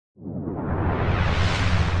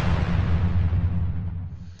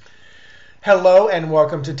Hello and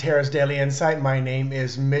welcome to Tara's Daily Insight. My name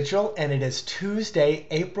is Mitchell and it is Tuesday,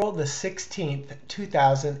 April the 16th,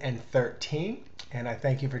 2013. And I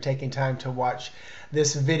thank you for taking time to watch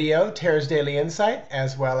this video, Tara's Daily Insight,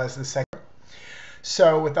 as well as the second.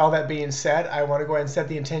 So with all that being said, I want to go ahead and set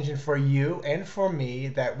the intention for you and for me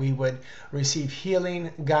that we would receive healing,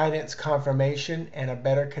 guidance, confirmation, and a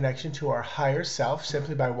better connection to our higher self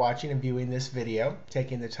simply by watching and viewing this video,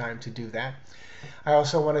 taking the time to do that. I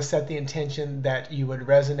also want to set the intention that you would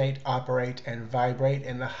resonate, operate, and vibrate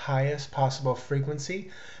in the highest possible frequency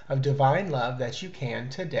of divine love that you can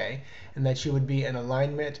today, and that you would be in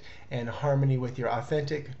alignment and harmony with your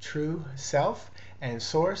authentic, true self and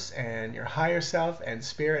source and your higher self and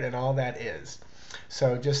spirit and all that is.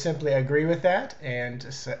 So just simply agree with that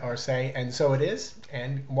or say, and so it is,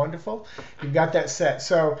 and wonderful. You've got that set.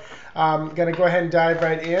 So I'm going to go ahead and dive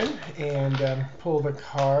right in and pull the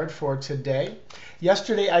card for today.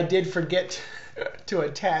 Yesterday I did forget to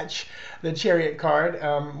attach the Chariot card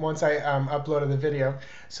once I uploaded the video.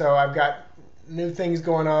 So I've got new things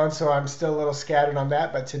going on, so I'm still a little scattered on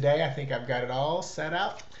that. But today I think I've got it all set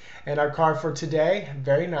out. And our card for today,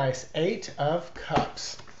 very nice, Eight of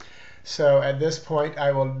Cups. So at this point,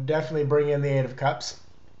 I will definitely bring in the Eight of Cups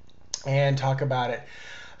and talk about it.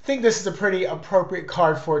 I think this is a pretty appropriate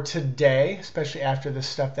card for today, especially after the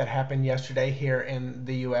stuff that happened yesterday here in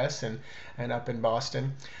the U.S. and up in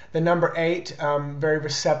Boston. The number 8, very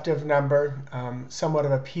receptive number, somewhat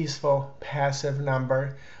of a peaceful, passive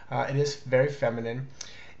number. It is very feminine.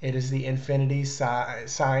 It is the infinity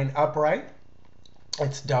sign upright.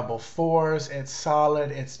 It's double fours. It's solid.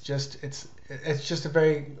 It's just a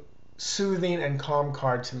very soothing and calm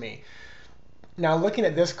card to me. Now looking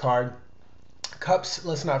at this card, cups,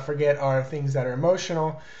 let's not forget, are things that are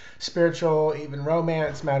emotional, spiritual, even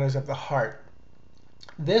romance, matters of the heart.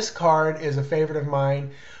 This card is a favorite of mine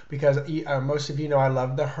because most of you know I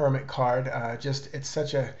love the Hermit card. It's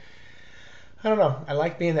such a, I don't know, I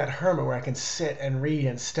like being that hermit where I can sit and read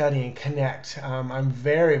and study and connect. I'm a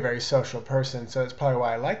very, very social person, so that's probably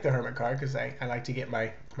why I like the Hermit card, because I like to get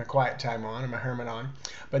my quiet time on and my hermit on.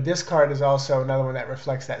 But this card is also another one that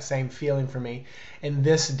reflects that same feeling for me in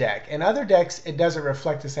this deck. In other decks, it doesn't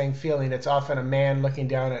reflect the same feeling. It's often a man looking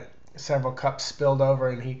down at several cups spilled over,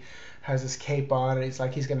 and he has his cape on, and it's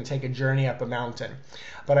like he's going to take a journey up a mountain.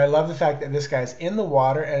 But I love the fact that this guy's in the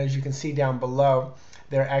water, and as you can see down below,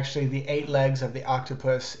 they're actually the 8 legs of the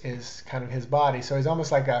octopus is kind of his body. So he's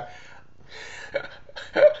almost like a...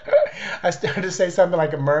 I started to say something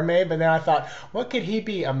like a mermaid, but then I thought, what could he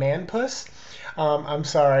be, a man-puss? I'm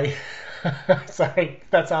sorry. Sorry,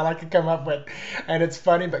 that's all I could come up with. And it's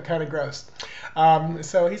funny, but kind of gross.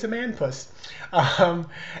 So he's a man-puss.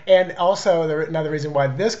 And also, another reason why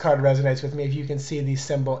this card resonates with me, if you can see the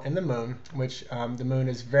symbol in the moon, which the moon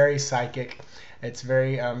is very psychic. It's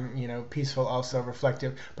very, peaceful, also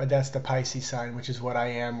reflective, but that's the Pisces sign, which is what I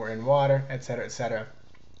am. We're in water, etc., etc.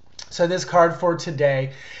 So this card for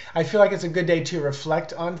today, I feel like it's a good day to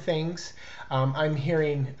reflect on things. I'm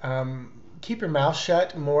hearing keep your mouth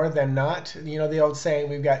shut more than not. You know the old saying,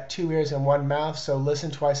 we've got 2 ears and 1 mouth, so listen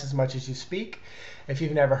twice as much as you speak. If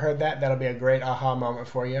you've never heard that, that'll be a great aha moment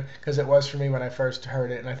for you, because it was for me when I first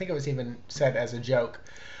heard it, and I think it was even said as a joke.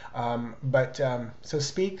 So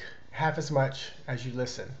speak half as much as you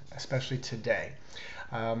listen, especially today.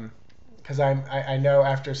 Because I know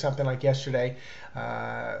after something like yesterday,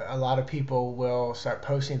 a lot of people will start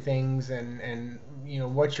posting things and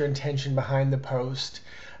what's your intention behind the post.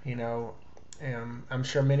 I'm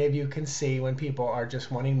sure many of you can see when people are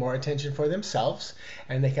just wanting more attention for themselves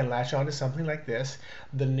and they can latch on to something like this.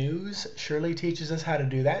 The news surely teaches us how to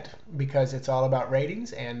do that because it's all about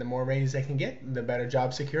ratings, and the more ratings they can get, the better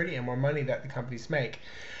job security and more money that the companies make.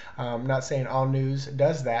 I'm not saying all news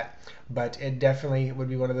does that, but it definitely would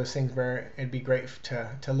be one of those things where it'd be great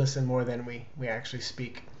to listen more than we actually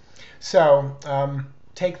speak. So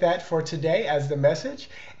take that for today as the message,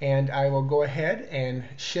 and I will go ahead and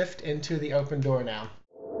shift into the open door now.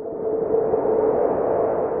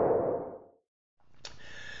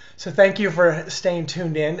 So thank you for staying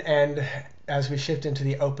tuned in, and as we shift into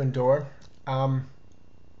the open door,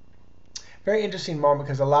 very interesting moment,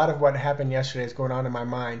 because a lot of what happened yesterday is going on in my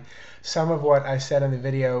mind. Some of what I said in the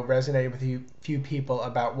video resonated with a few people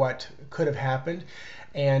about what could have happened.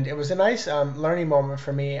 And it was a nice learning moment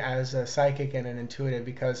for me as a psychic and an intuitive,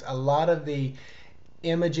 because a lot of the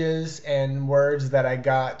images and words that I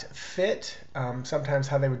got fit. Sometimes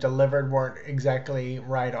how they were delivered weren't exactly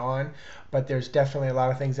right on, but there's definitely a lot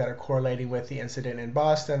of things that are correlating with the incident in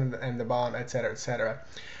Boston and the bomb, etc., etc.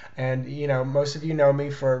 And most of you know me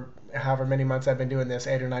for however many months I've been doing this,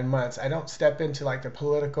 8 or 9 months. I don't step into like the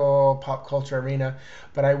political pop culture arena,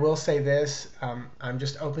 but I will say this, I'm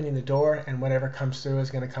just opening the door, and whatever comes through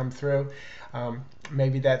is going to come through.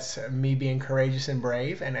 Maybe that's me being courageous and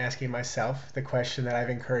brave and asking myself the question that I've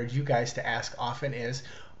encouraged you guys to ask often is,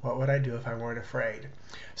 what would I do if I weren't afraid?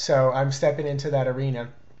 So I'm stepping into that arena.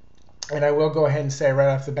 And I will go ahead and say right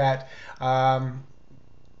off the bat, I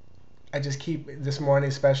just keep, this morning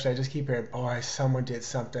especially, I just keep hearing, boy, someone did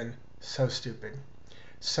something so stupid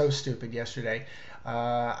yesterday.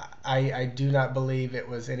 I do not believe it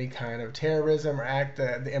was any kind of terrorism or act.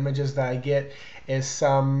 The images that I get is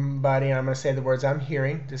somebody, and I'm going to say the words I'm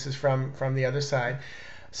hearing, this is from the other side,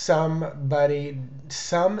 somebody,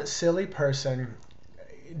 some silly person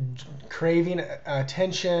craving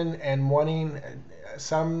attention and wanting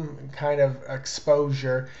some kind of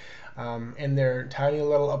exposure in their tiny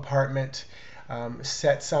little apartment,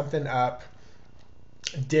 set something up,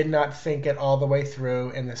 did not think it all the way through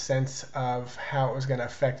in the sense of how it was going to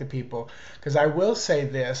affect the people. Because I will say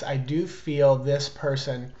this, I do feel this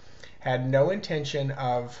person had no intention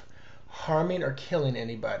of harming or killing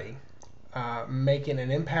anybody. Making an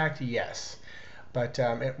impact, yes. But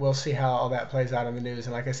we'll see how all that plays out in the news.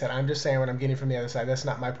 And like I said, I'm just saying what I'm getting from the other side. That's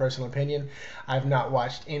not my personal opinion. I've not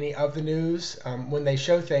watched any of the news. When they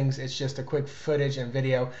show things, it's just a quick footage and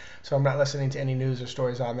video. So I'm not listening to any news or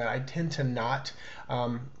stories on that. I tend to not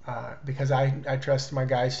because I trust my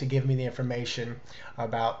guys to give me the information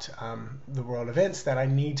about the world events that I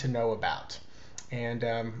need to know about. And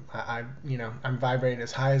I'm vibrating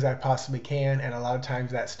as high as I possibly can. And a lot of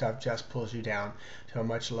times that stuff just pulls you down to a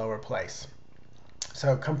much lower place.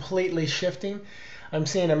 So completely shifting. I'm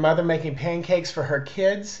seeing a mother making pancakes for her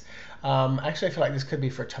kids. Actually, I feel like this could be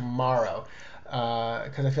for tomorrow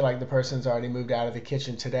because I feel like the person's already moved out of the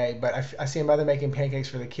kitchen today. But I see a mother making pancakes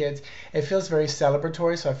for the kids. It feels very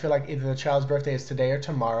celebratory, so I feel like either the child's birthday is today or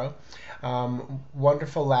tomorrow.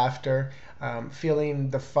 Wonderful laughter. Feeling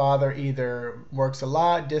the father either works a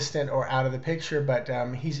lot, distant, or out of the picture, but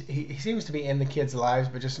he seems to be in the kids' lives,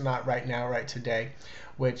 but just not right now, right today.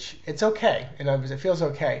 Which it's okay. In other words, it feels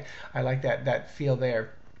okay. I like that feel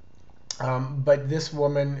there. But this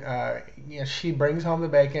woman, she brings home the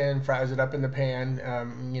bacon, fries it up in the pan,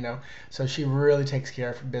 so she really takes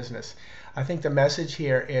care of business. I think the message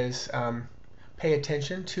here is pay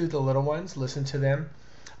attention to the little ones, listen to them,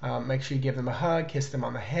 make sure you give them a hug, kiss them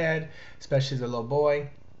on the head, especially the little boy.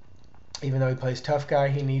 Even though he plays tough guy,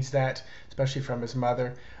 he needs that, especially from his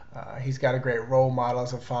mother. He's got a great role model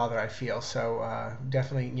as a father, I feel. So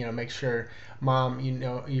definitely, make sure, mom,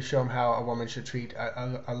 you show him how a woman should treat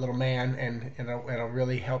a little man, and it'll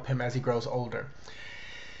really help him as he grows older.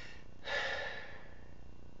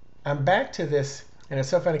 I'm back to this, and it's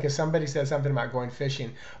so funny because somebody said something about going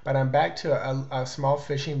fishing, but I'm back to a small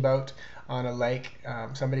fishing boat on a lake.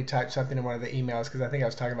 Somebody typed something in one of the emails because I think I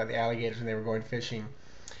was talking about the alligators when they were going fishing.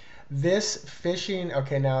 This fishing,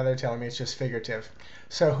 okay, now they're telling me it's just figurative.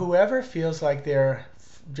 So whoever feels like they're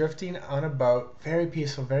drifting on a boat, very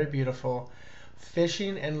peaceful, very beautiful,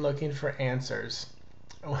 fishing and looking for answers.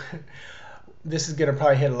 This is going to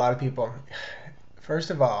probably hit a lot of people. First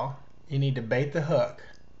of all, you need to bait the hook.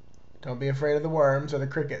 Don't be afraid of the worms or the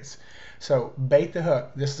crickets. So bait the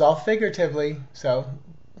hook. This is all figuratively, so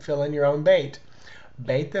fill in your own bait.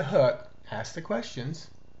 Bait the hook, ask the questions,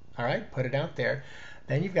 all right, put it out there.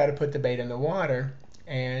 Then you've got to put the bait in the water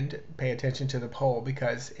and pay attention to the pole,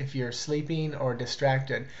 because if you're sleeping or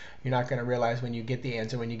distracted, you're not going to realize when you get the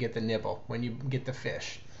answer, when you get the nibble, when you get the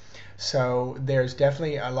fish. So there's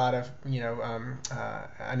definitely a lot of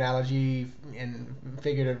analogy and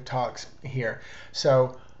figurative talks here.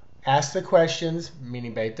 So ask the questions,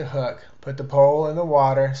 meaning bait the hook, put the pole in the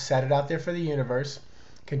water, set it out there for the universe.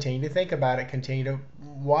 Continue to think about it, continue to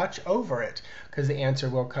watch over it, because the answer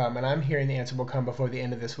will come. And I'm hearing the answer will come before the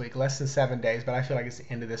end of this week, less than 7 days, but I feel like it's the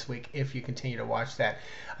end of this week if you continue to watch that.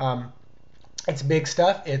 It's big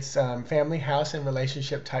stuff. It's family, house, and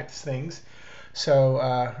relationship type things.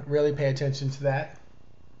 So really pay attention to that.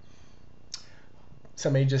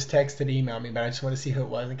 Somebody just texted, emailed me, but I just want to see who it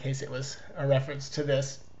was in case it was a reference to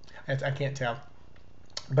this. I can't tell.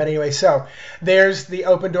 But anyway, so there's the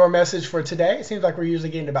open door message for today. It seems like we're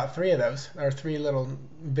usually getting about 3 of those, or 3 little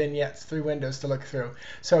vignettes, 3 windows to look through.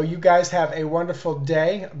 So you guys have a wonderful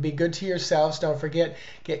day. Be good to yourselves. Don't forget,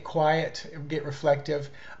 get quiet, get reflective,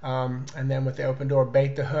 and then with the open door,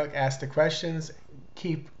 bait the hook, ask the questions,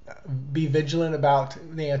 keep be vigilant about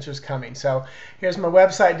the answers coming. So here's my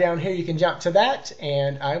website down here. You can jump to that,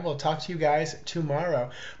 and I will talk to you guys tomorrow.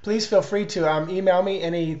 Please feel free to email me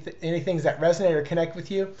any things that resonate or connect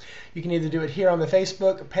with you. You can either do it here on the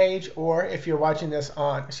Facebook page, or if you're watching this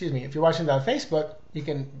on, if you're watching it on Facebook, you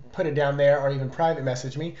can put it down there, or even private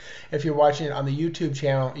message me. If you're watching it on the YouTube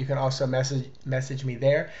channel, you can also message me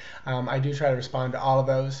there. I do try to respond to all of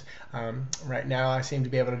those. Right now I seem to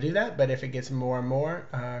be able to do that, but if it gets more and more,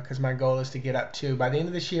 because my goal is to get up to, by the end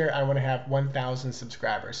of this year, I want to have 1,000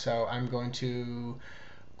 subscribers. So I'm going to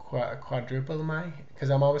quadruple because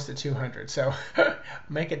I'm almost at 200. So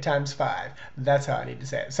make it times 5. That's how I need to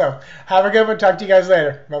say it. So have a good one. Talk to you guys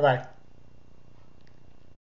later. Bye-bye.